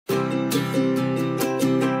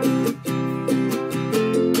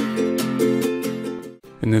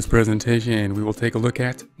In this presentation, we will take a look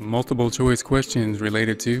at multiple choice questions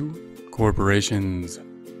related to corporations.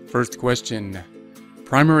 First question,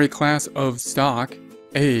 primary class of stock: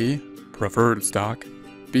 A, preferred stock;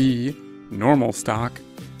 B, normal stock;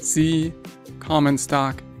 C, common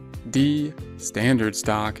stock; D, standard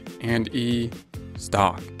stock; and E,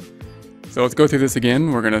 stock. So let's go through this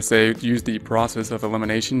again. We're going to use the process of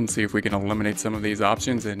elimination and see if we can eliminate some of these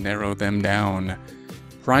options and narrow them down.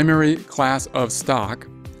 Primary class of stock: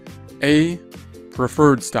 A,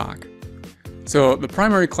 preferred stock. So the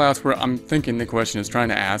primary class, where I'm thinking the question is trying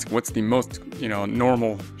to ask, what's the most,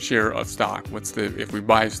 normal share of stock? If we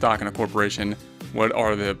buy stock in a corporation, what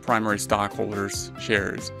are the primary stockholders'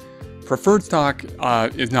 shares? Preferred stock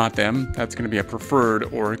is not them. That's going to be a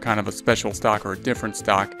preferred or kind of a special stock or a different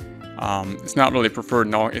stock. It's not really preferred.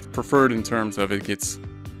 No, it's preferred in terms of it gets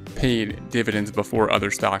paid dividends before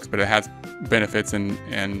other stocks, but it has benefits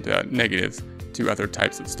and negatives to other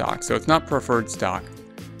types of stock. So it's not preferred stock.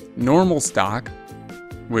 Normal stock,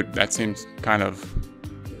 that seems kind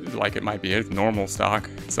of like it might be it. It's normal stock,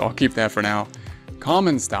 so I'll keep that for now.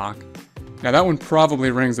 Common stock, now that one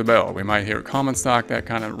probably rings a bell. We might hear common stock, that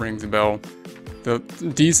kind of rings a bell. The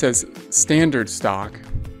D says standard stock,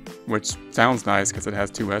 which sounds nice because it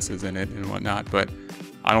has two S's in it and whatnot, but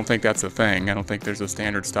I don't think that's a thing. I don't think there's a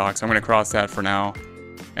standard stock, so I'm going to cross that for now.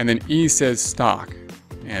 And then E says stock,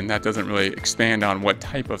 and that doesn't really expand on what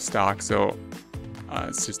type of stock, so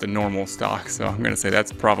it's just a normal stock, so I'm going to say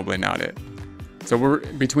that's probably not it. So we're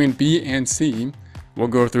between B and C. We'll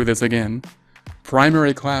go through this again.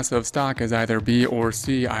 Primary class of stock is either B or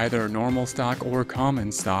C, either normal stock or common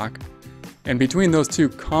stock. And between those two,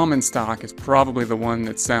 common stock is probably the one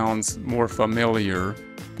that sounds more familiar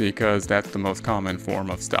because that's the most common form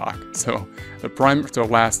of stock. So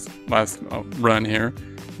last run here,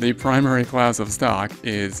 the primary class of stock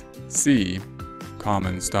is C,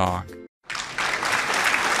 common stock.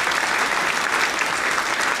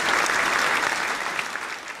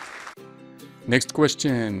 Next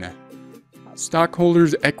question.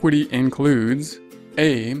 Stockholders' equity includes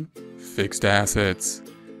A, fixed assets;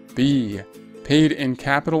 B, paid in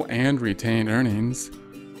capital and retained earnings;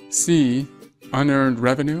 C, unearned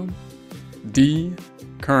revenue; D,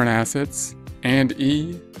 current assets; and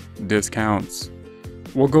E, discounts.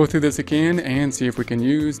 We'll go through this again and see if we can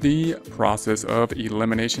use the process of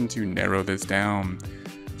elimination to narrow this down.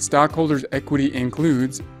 Stockholders' equity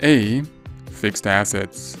includes A, fixed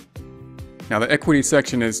assets. Now the equity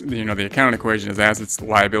section is, the accounting equation is assets,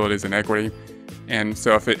 liabilities, and equity. And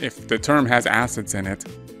so if the term has assets in it,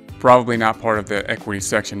 probably not part of the equity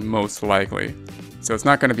section, most likely. So it's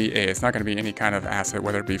not going to be A. It's not going to be any kind of asset,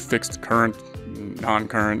 whether it be fixed, current,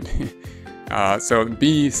 non-current. So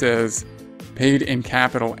B says paid in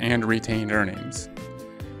capital and retained earnings.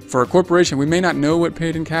 For a corporation, we may not know what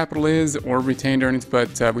paid in capital is or retained earnings,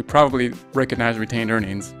 but we probably recognize retained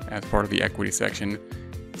earnings as part of the equity section.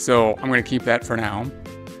 So I'm going to keep that for now.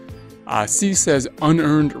 C says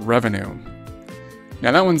unearned revenue.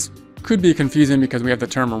 Now that one's could be confusing because we have the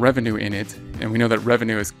term revenue in it, and we know that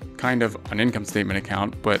revenue is kind of an income statement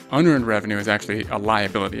account, but unearned revenue is actually a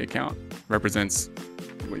liability account. Represents,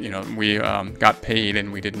 we got paid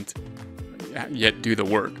and we didn't yet do the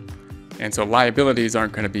work. And so liabilities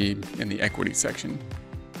aren't going to be in the equity section.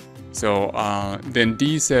 So then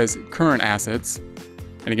D says current assets.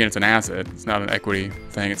 And again, it's an asset. It's not an equity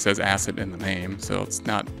thing. It says asset in the name, so it's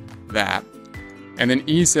not that. And then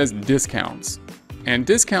E says discounts. And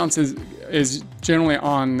discounts is generally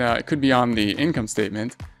on, it could be on the income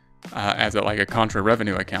statement as like a contra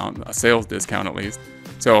revenue account, a sales discount at least.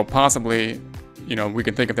 So possibly, we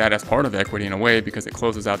can think of that as part of equity in a way because it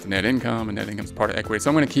closes out the net income, and net income is part of equity.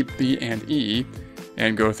 So I'm going to keep B and E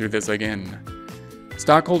and go through this again.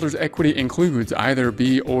 Stockholders' equity includes either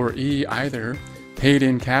B or E, either paid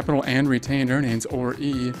in capital and retained earnings, or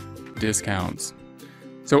E, discounts.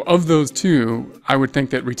 So of those two, I would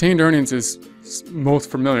think that retained earnings is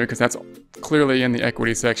most familiar because that's clearly in the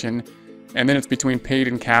equity section. And then it's between paid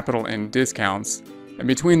in capital and discounts. And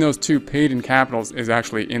between those two, paid in capitals is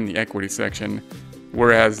actually in the equity section,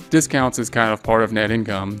 whereas discounts is kind of part of net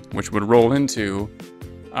income, which would roll into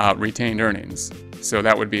retained earnings. So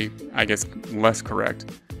that would be, I guess, less correct.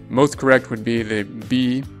 Most correct would be the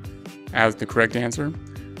B as the correct answer.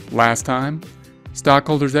 Last time,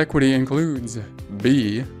 stockholders' equity includes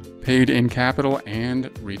B, paid in capital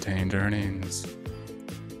and retained earnings.